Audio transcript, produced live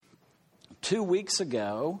2 weeks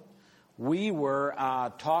ago, we were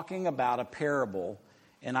talking about a parable,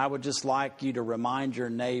 and I would just like you to remind your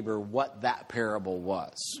neighbor what that parable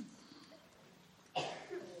was.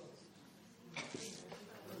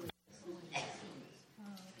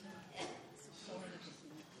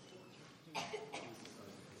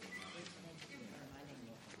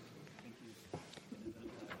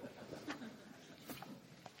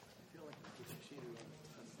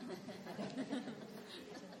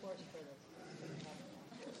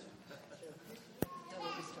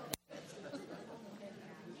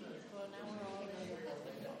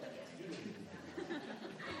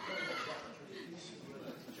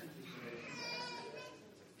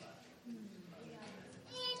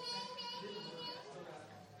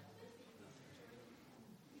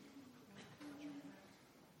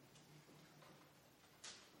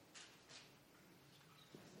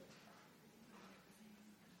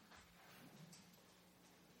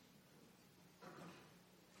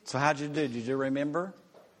 So how'd you do? Did you remember?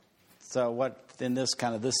 So what, in this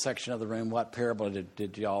section of the room, what parable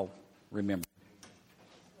did y'all remember?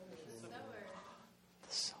 The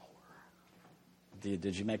sower.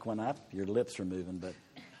 Did you make one up? Your lips are moving, but...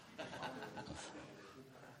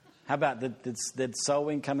 How about, did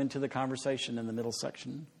sowing come into the conversation in the middle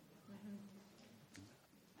section?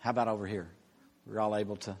 How about over here? We're all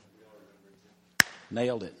able to...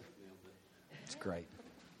 Nailed it. It's great.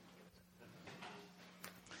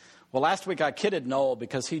 Well, last week I kidded Noel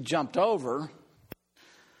because he jumped over.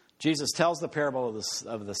 Jesus tells the parable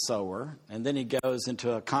of the sower, and then he goes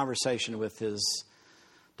into a conversation with his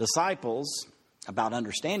disciples about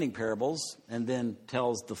understanding parables, and then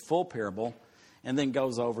tells the full parable, and then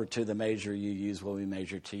goes over to the measure you use will be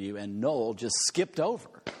measured to you. And Noel just skipped over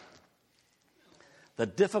the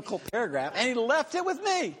difficult paragraph, and he left it with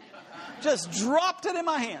me. Just dropped it in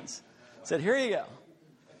my hands. Said, here you go.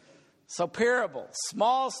 So parable,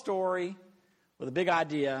 small story with a big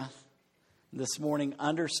idea. This morning,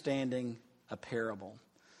 understanding a parable.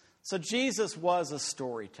 So Jesus was a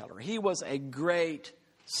storyteller. He was a great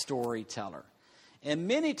storyteller. And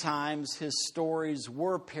many times his stories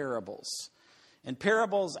were parables. And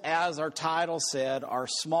parables, as our title said, are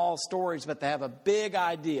small stories, but they have a big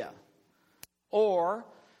idea. Or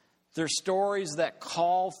they're stories that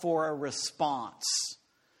call for a response.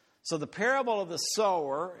 So the parable of the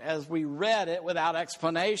sower, as we read it without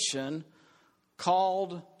explanation,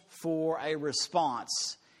 called for a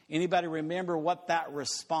response. Anybody remember what that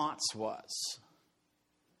response was?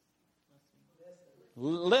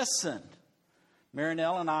 Listen.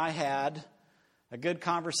 Marinelle and I had a good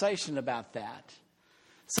conversation about that.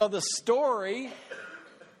 So the story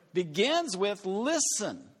begins with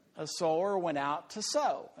listen. A sower went out to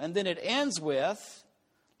sow. And then it ends with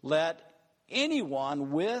let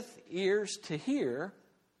anyone with ears to hear,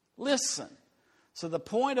 listen. So the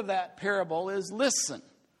point of that parable is listen.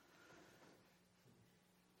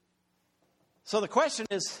 So the question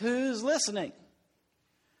is, who's listening?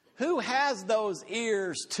 Who has those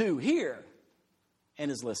ears to hear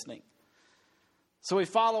and is listening? So we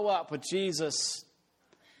follow up with Jesus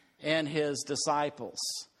and his disciples.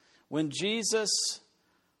 When Jesus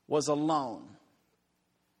was alone,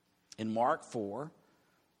 in Mark 4,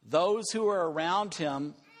 those who are around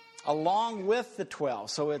him, along with the 12.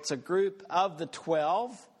 So it's a group of the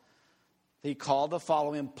 12 he called to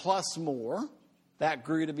follow him, plus more. That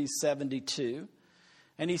grew to be 72.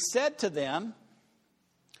 And he said to them,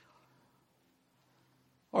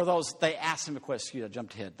 they asked him a question. I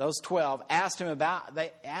jumped ahead. Those 12 asked him about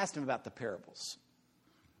the parables.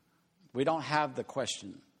 We don't have the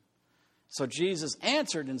question. So Jesus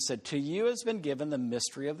answered and said, to you has been given the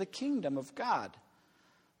mystery of the kingdom of God.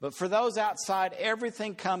 But for those outside,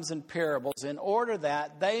 everything comes in parables, in order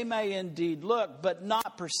that they may indeed look, but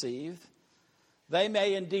not perceive. They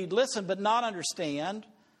may indeed listen, but not understand,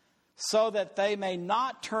 so that they may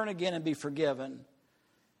not turn again and be forgiven.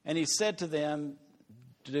 And he said to them,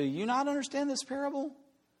 do you not understand this parable?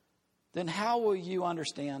 Then how will you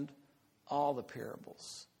understand all the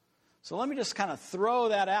parables? So let me just kind of throw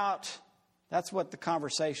that out. That's what the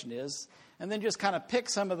conversation is. And then just kind of pick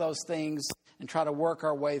some of those things and try to work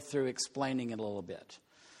our way through explaining it a little bit.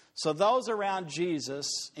 So those around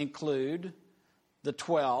Jesus include the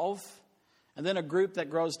 12, and then a group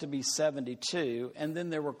that grows to be 72, and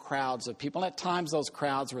then there were crowds of people. And at times those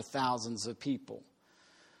crowds were thousands of people.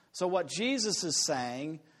 So what Jesus is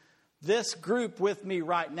saying, this group with me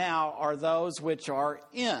right now are those which are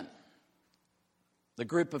in the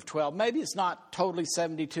group of 12. Maybe it's not totally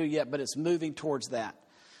 72 yet, but it's moving towards that.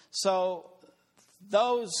 So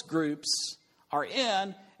those groups are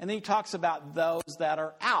in, and then he talks about those that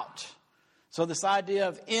are out. So this idea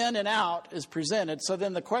of in and out is presented. So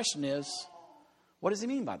then the question is, what does he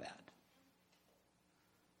mean by that?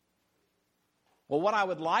 Well, what I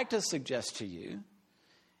would like to suggest to you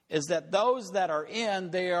is that those that are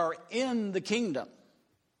in, they are in the kingdom.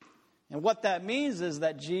 And what that means is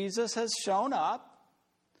that Jesus has shown up.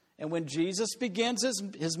 And when Jesus begins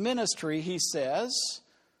his ministry, he says,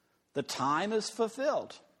 the time is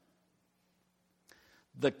fulfilled.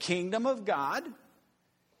 The kingdom of God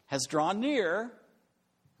has drawn near.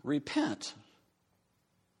 Repent.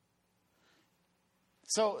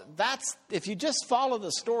 So that's, if you just follow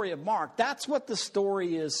the story of Mark, that's what the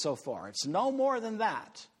story is so far. It's no more than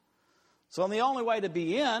that. So the only way to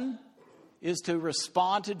be in is to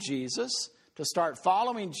respond to Jesus, to start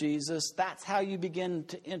following Jesus. That's how you begin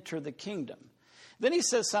to enter the kingdom. Then he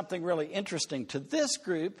says something really interesting. To this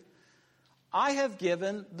group, I have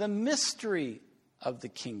given the mystery of the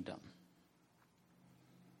kingdom.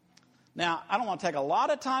 Now, I don't want to take a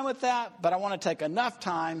lot of time with that, but I want to take enough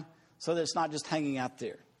time so that it's not just hanging out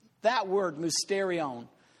there. That word, mysterion,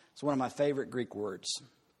 is one of my favorite Greek words.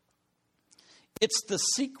 It's the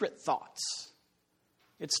secret thoughts.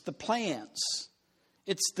 It's the plans.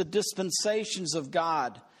 It's the dispensations of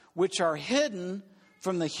God, which are hidden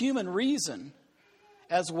from the human reason,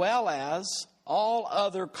 as well as all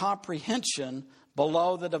other comprehension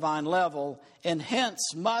below the divine level, and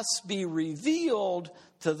hence must be revealed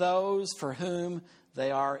to those for whom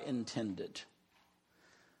they are intended.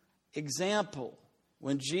 Example,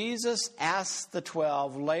 when Jesus asks the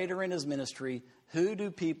 12 later in his ministry, who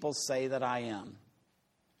do people say that I am?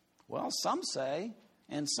 Well, some say,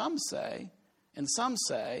 and some say, and some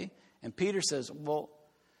say, and Peter says, well,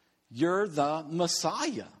 you're the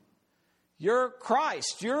Messiah. You're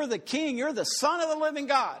Christ. You're the King. You're the Son of the living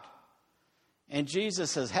God. And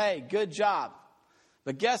Jesus says, hey, good job.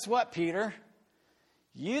 But guess what, Peter?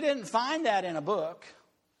 You didn't find that in a book.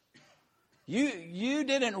 You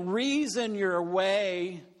didn't reason your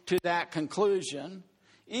way to that conclusion.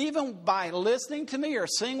 Even by listening to me or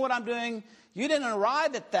seeing what I'm doing, you didn't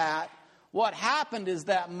arrive at that. What happened is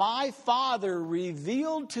that my Father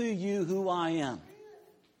revealed to you who I am.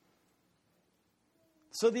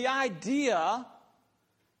 So the idea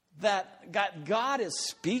that God is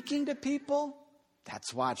speaking to people,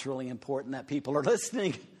 that's why it's really important that people are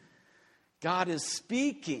listening. God is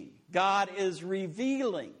speaking. God is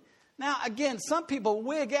revealing. Now, again, some people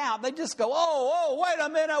wig out. They just go, oh, wait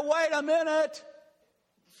a minute.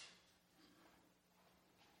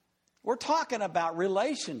 We're talking about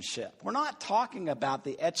relationship. We're not talking about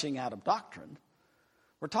the etching out of doctrine.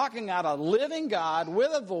 We're talking about a living God with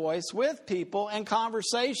a voice, with people, and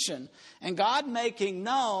conversation. And God making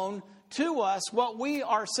known to us what we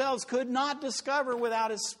ourselves could not discover without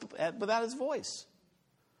his voice.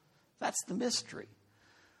 That's the mystery.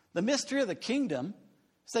 The mystery of the kingdom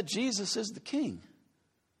is that Jesus is the king.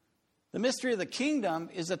 The mystery of the kingdom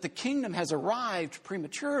is that the kingdom has arrived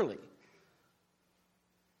prematurely.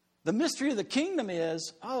 The mystery of the kingdom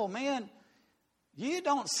is, oh man, you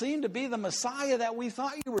don't seem to be the Messiah that we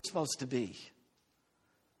thought you were supposed to be.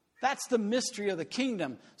 That's the mystery of the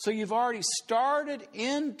kingdom. So you've already started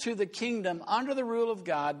into the kingdom under the rule of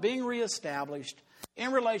God, being reestablished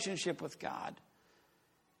in relationship with God.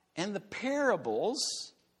 And the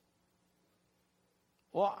parables,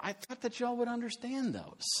 well, I thought that y'all would understand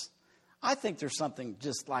those. I think there's something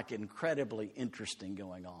just like incredibly interesting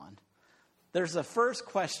going on. There's the first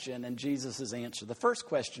question and Jesus' answer. The first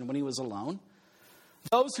question when he was alone,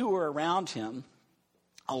 those who were around him,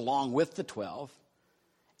 along with the 12,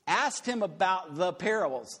 asked him about the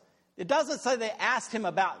parables. It doesn't say they asked him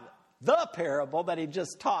about the parable that he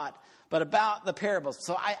just taught, but about the parables.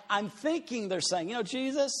 So I'm thinking they're saying,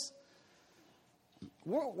 Jesus,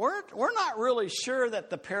 we're not really sure that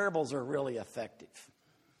the parables are really effective.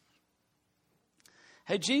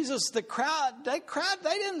 Hey, Jesus, the crowd, they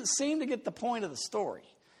didn't seem to get the point of the story.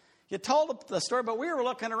 You told the story, but we were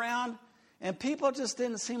looking around, and people just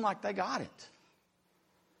didn't seem like they got it.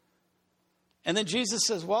 And then Jesus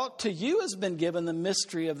says, well, to you has been given the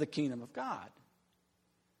mystery of the kingdom of God.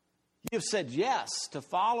 You've said yes to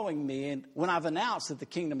following me, and when I've announced that the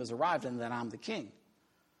kingdom has arrived and that I'm the king.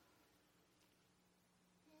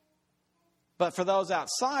 But for those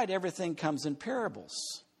outside, everything comes in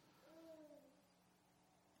parables.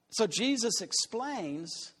 So Jesus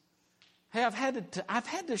explains, hey, I've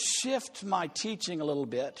had to shift my teaching a little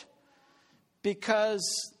bit because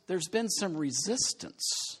there's been some resistance.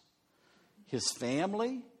 His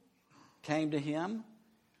family came to him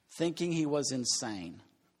thinking he was insane.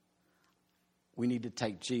 We need to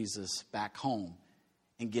take Jesus back home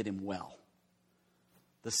and get him well.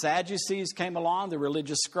 The Sadducees came along, the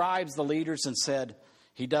religious scribes, the leaders, and said,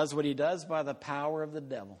 he does what he does by the power of the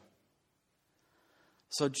devil.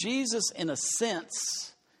 So Jesus, in a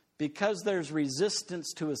sense, because there's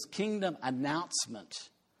resistance to his kingdom announcement,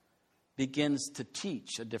 begins to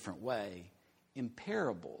teach a different way in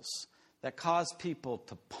parables that cause people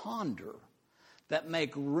to ponder, that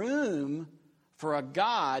make room for a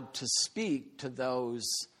God to speak to those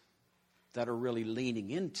that are really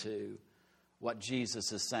leaning into what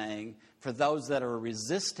Jesus is saying, for those that are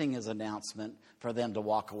resisting his announcement, for them to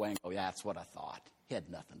walk away and go, yeah, that's what I thought. He had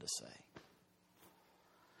nothing to say.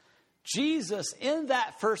 Jesus, in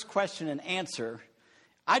that first question and answer,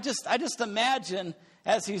 I just imagine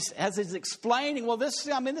as he's explaining, well, this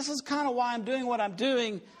is kind of why I'm doing what I'm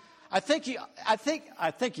doing. I think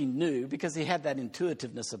he knew, because he had that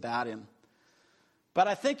intuitiveness about him. But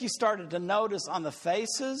I think he started to notice on the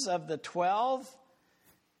faces of the 12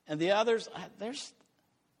 and the others,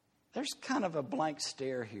 there's kind of a blank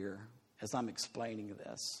stare here as I'm explaining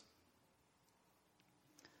this.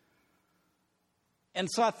 And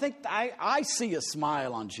so I think I see a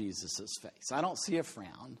smile on Jesus' face. I don't see a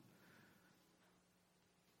frown.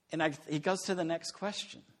 And he goes to the next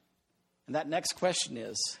question. And that next question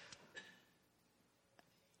is,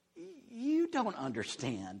 you don't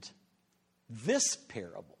understand this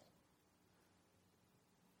parable,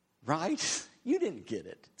 right? You didn't get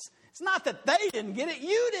it. It's not that they didn't get it.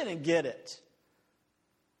 You didn't get it.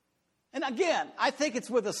 And again, I think it's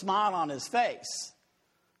with a smile on his face.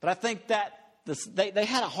 But I think that they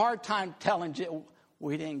had a hard time telling Jim,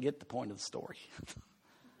 we didn't get the point of the story.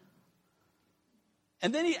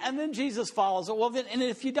 And then Jesus follows it. Well, then, and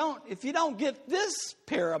if you don't get this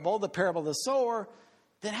parable, the parable of the sower,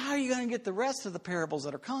 then how are you going to get the rest of the parables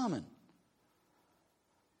that are common?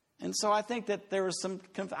 And so I think that there was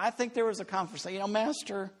a conversation.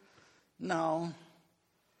 Master, no,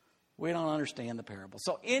 we don't understand the parable.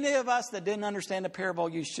 So any of us that didn't understand the parable,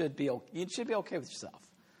 you should be okay with yourself.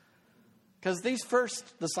 Because these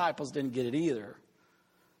first disciples didn't get it either.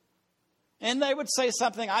 And they would say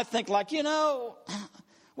something, I think, like,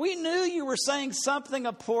 we knew you were saying something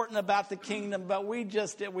important about the kingdom, but we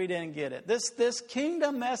didn't get it. This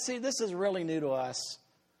kingdom message, this is really new to us.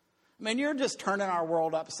 I mean, you're just turning our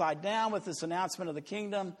world upside down with this announcement of the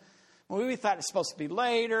kingdom. We thought it's supposed to be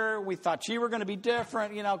later. We thought you were going to be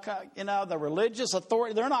different. The religious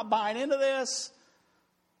authority, they're not buying into this.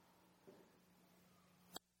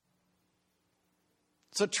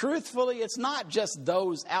 So truthfully, it's not just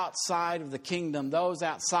those outside of the kingdom, those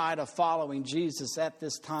outside of following Jesus at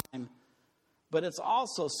this time, but it's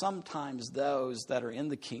also sometimes those that are in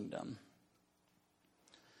the kingdom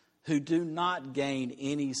who do not gain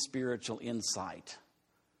any spiritual insight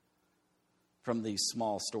from these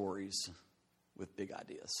small stories with big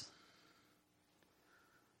ideas.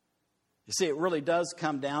 You see, it really does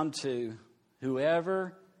come down to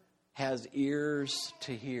whoever has ears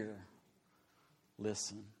to hear.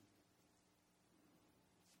 Listen.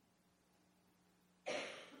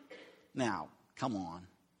 Now, come on.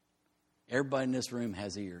 Everybody in this room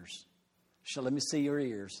has ears. So let me see your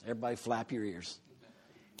ears. Everybody flap your ears.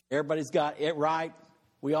 Everybody's got it, right?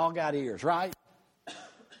 We all got ears, right?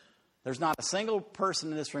 There's not a single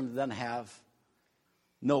person in this room that doesn't have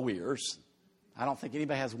no ears. I don't think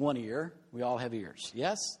anybody has one ear. We all have ears.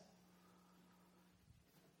 Yes?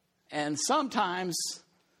 And sometimes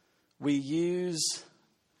we use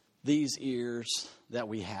these ears that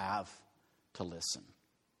we have to listen,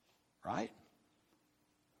 right?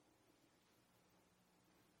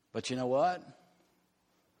 But you know what?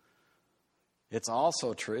 It's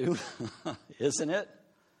also true, isn't it?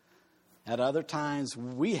 At other times,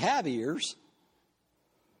 we have ears,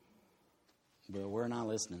 but we're not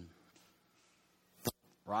listening,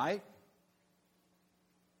 right?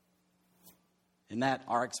 Isn't that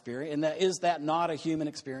our experience? And is that not a human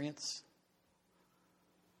experience?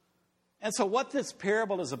 And so what this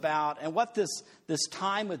parable is about, and what this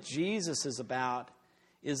time with Jesus is about,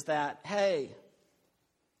 is that, hey,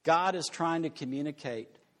 God is trying to communicate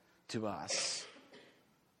to us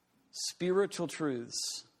spiritual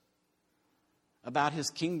truths about his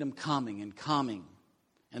kingdom coming,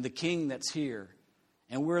 and the king that's here,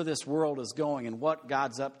 and where this world is going, and what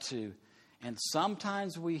God's up to. And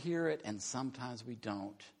sometimes we hear it, and sometimes we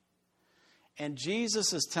don't. And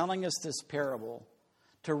Jesus is telling us this parable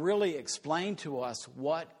to really explain to us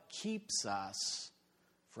what keeps us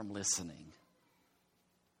from listening.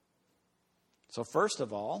 So first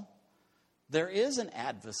of all, there is an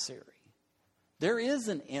adversary. There is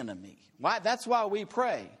an enemy. Why? That's why we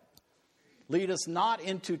pray. Lead us not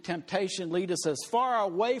into temptation. Lead us as far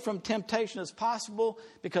away from temptation as possible,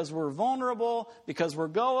 because we're vulnerable, because we're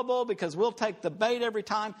gullible, because we'll take the bait every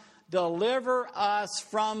time. Deliver us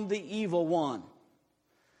from the evil one.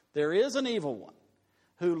 There is an evil one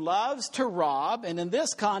who loves to rob, and in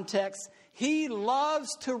this context, he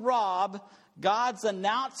loves to rob God's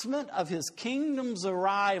announcement of his kingdom's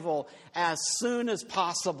arrival as soon as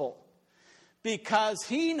possible, because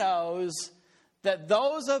he knows that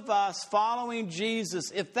those of us following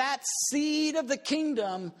Jesus, if that seed of the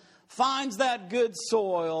kingdom finds that good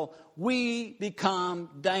soil, we become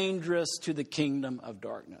dangerous to the kingdom of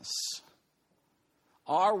darkness.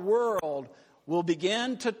 Our world will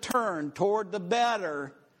begin to turn toward the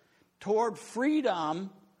better, toward freedom,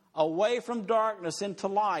 away from darkness into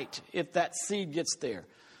light, if that seed gets there.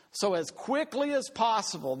 So as quickly as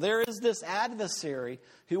possible, there is this adversary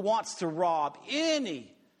who wants to rob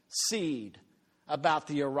any seed about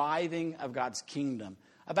the arriving of God's kingdom,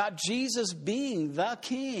 about Jesus being the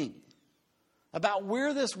king, about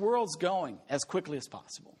where this world's going as quickly as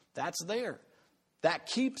possible. That's there. That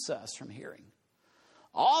keeps us from hearing.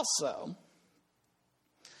 Also,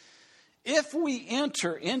 if we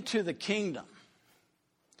enter into the kingdom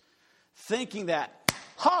thinking that,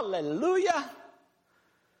 hallelujah,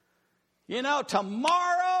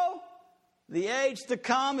 tomorrow the age to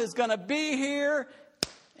come is going to be here,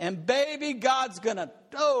 and baby, God's going to,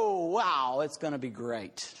 it's going to be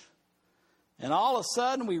great. And all of a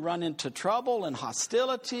sudden we run into trouble and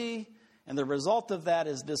hostility, and the result of that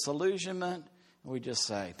is disillusionment. And we just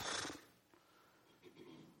say,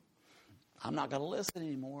 I'm not going to listen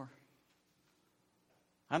anymore.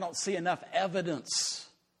 I don't see enough evidence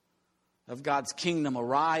of God's kingdom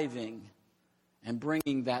arriving and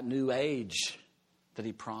bringing that new age that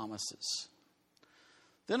he promises.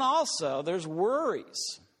 Then also, there's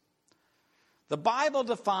worries. The Bible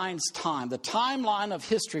defines time. The timeline of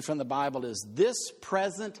history from the Bible is this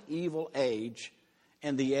present evil age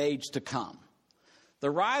and the age to come. The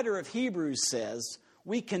writer of Hebrews says,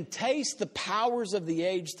 we can taste the powers of the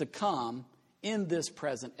age to come in this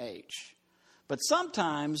present age. But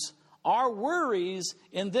sometimes our worries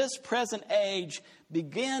in this present age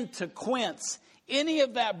begin to quench any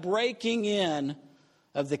of that breaking in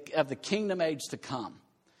of the kingdom age to come.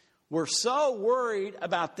 We're so worried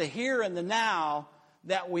about the here and the now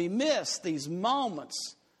that we miss these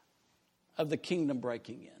moments of the kingdom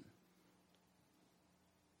breaking in.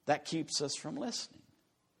 That keeps us from listening.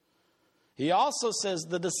 He also says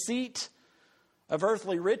the deceit of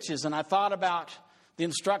earthly riches. And I thought about the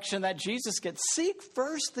instruction that Jesus gets, seek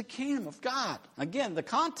first the kingdom of God. Again, the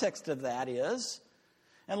context of that is,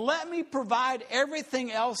 and let me provide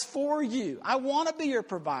everything else for you. I want to be your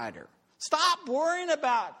provider. Stop worrying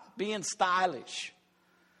about being stylish.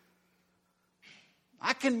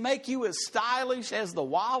 I can make you as stylish as the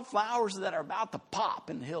wildflowers that are about to pop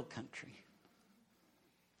in the hill country.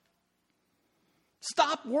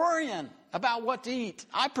 Stop worrying about what to eat.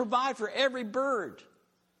 I provide for every bird.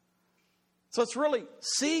 So it's really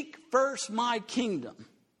seek first my kingdom.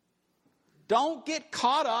 Don't get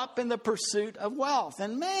caught up in the pursuit of wealth.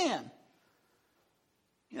 And man,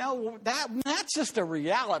 that's just a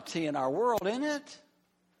reality in our world, isn't it?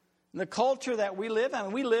 In the culture that we live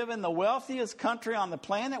in, we live in the wealthiest country on the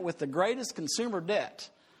planet with the greatest consumer debt.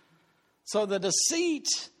 So the deceit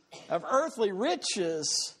of earthly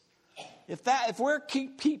riches, if we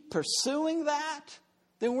keep pursuing that,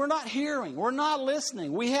 then we're not hearing. We're not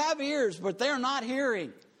listening. We have ears, but they're not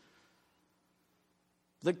hearing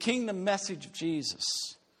the kingdom message of Jesus.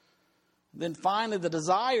 Then finally, the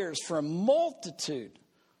desires for a multitude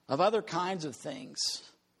of other kinds of things,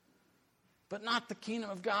 but not the kingdom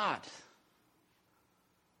of God.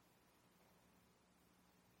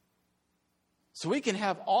 So we can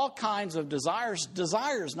have all kinds of desires.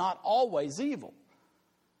 Desires not always evil.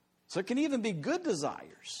 So it can even be good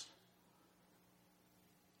desires.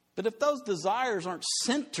 But if those desires aren't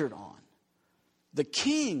centered on, the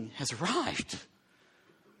king has arrived.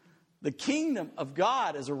 The kingdom of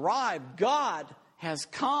God has arrived. God has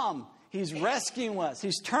come. He's rescuing us.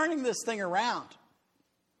 He's turning this thing around.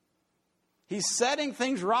 He's setting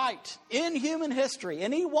things right in human history,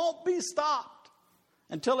 and he won't be stopped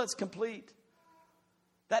until it's complete.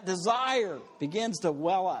 That desire begins to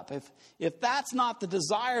well up. If that's not the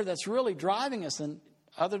desire that's really driving us, then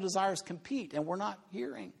other desires compete, and we're not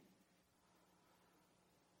hearing.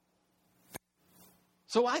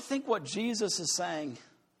 So I think what Jesus is saying,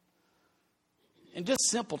 in just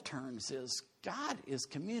simple terms, is God is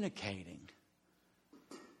communicating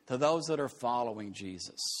to those that are following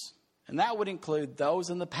Jesus. And that would include those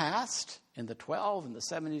in the past, in the 12 and the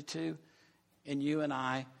 72, and you and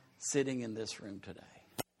I sitting in this room today.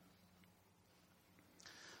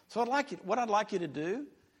 So what I'd like you to do,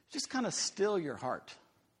 just kind of still your heart.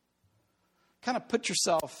 Kind of put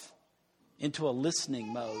yourself into a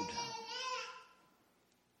listening mode.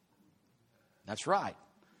 That's right.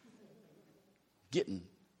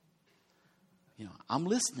 I'm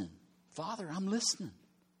listening. Father, I'm listening.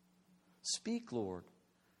 Speak, Lord.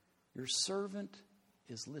 Your servant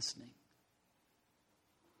is listening.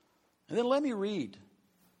 And then let me read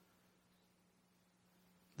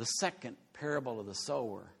the second parable of the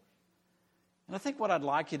sower. And I think what I'd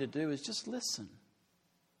like you to do is just listen.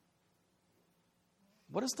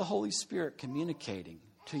 What is the Holy Spirit communicating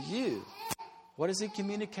to you? What is He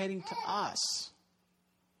communicating to us?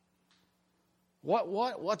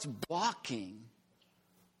 What's blocking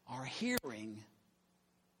our hearing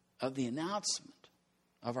of the announcement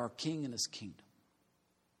of our King and His kingdom?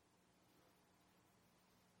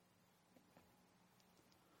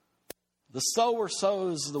 The sower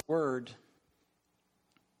sows the word.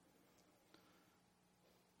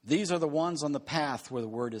 These are the ones on the path where the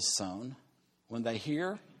word is sown. When they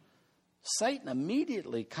hear, Satan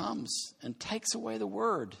immediately comes and takes away the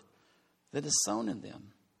word that is sown in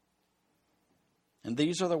them. And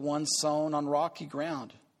these are the ones sown on rocky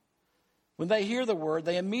ground. When they hear the word,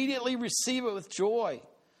 they immediately receive it with joy,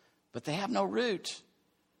 but they have no root.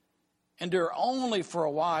 Endure only for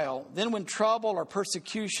a while. Then when trouble or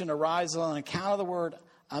persecution arises on account of the word,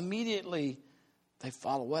 immediately they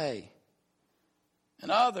fall away.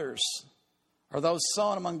 And others are those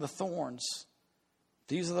sown among the thorns.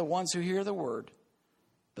 These are the ones who hear the word,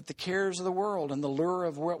 but the cares of the world and the lure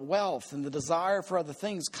of wealth and the desire for other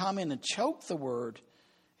things come in and choke the word,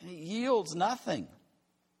 and it yields nothing.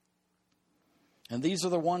 And these are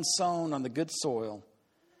the ones sown on the good soil.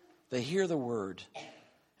 They hear the word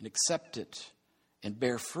and accept it and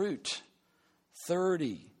bear fruit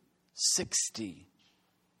 30, 60,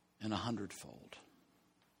 and 100-fold.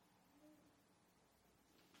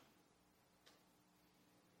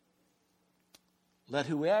 Let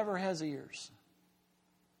whoever has ears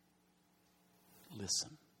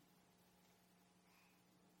listen.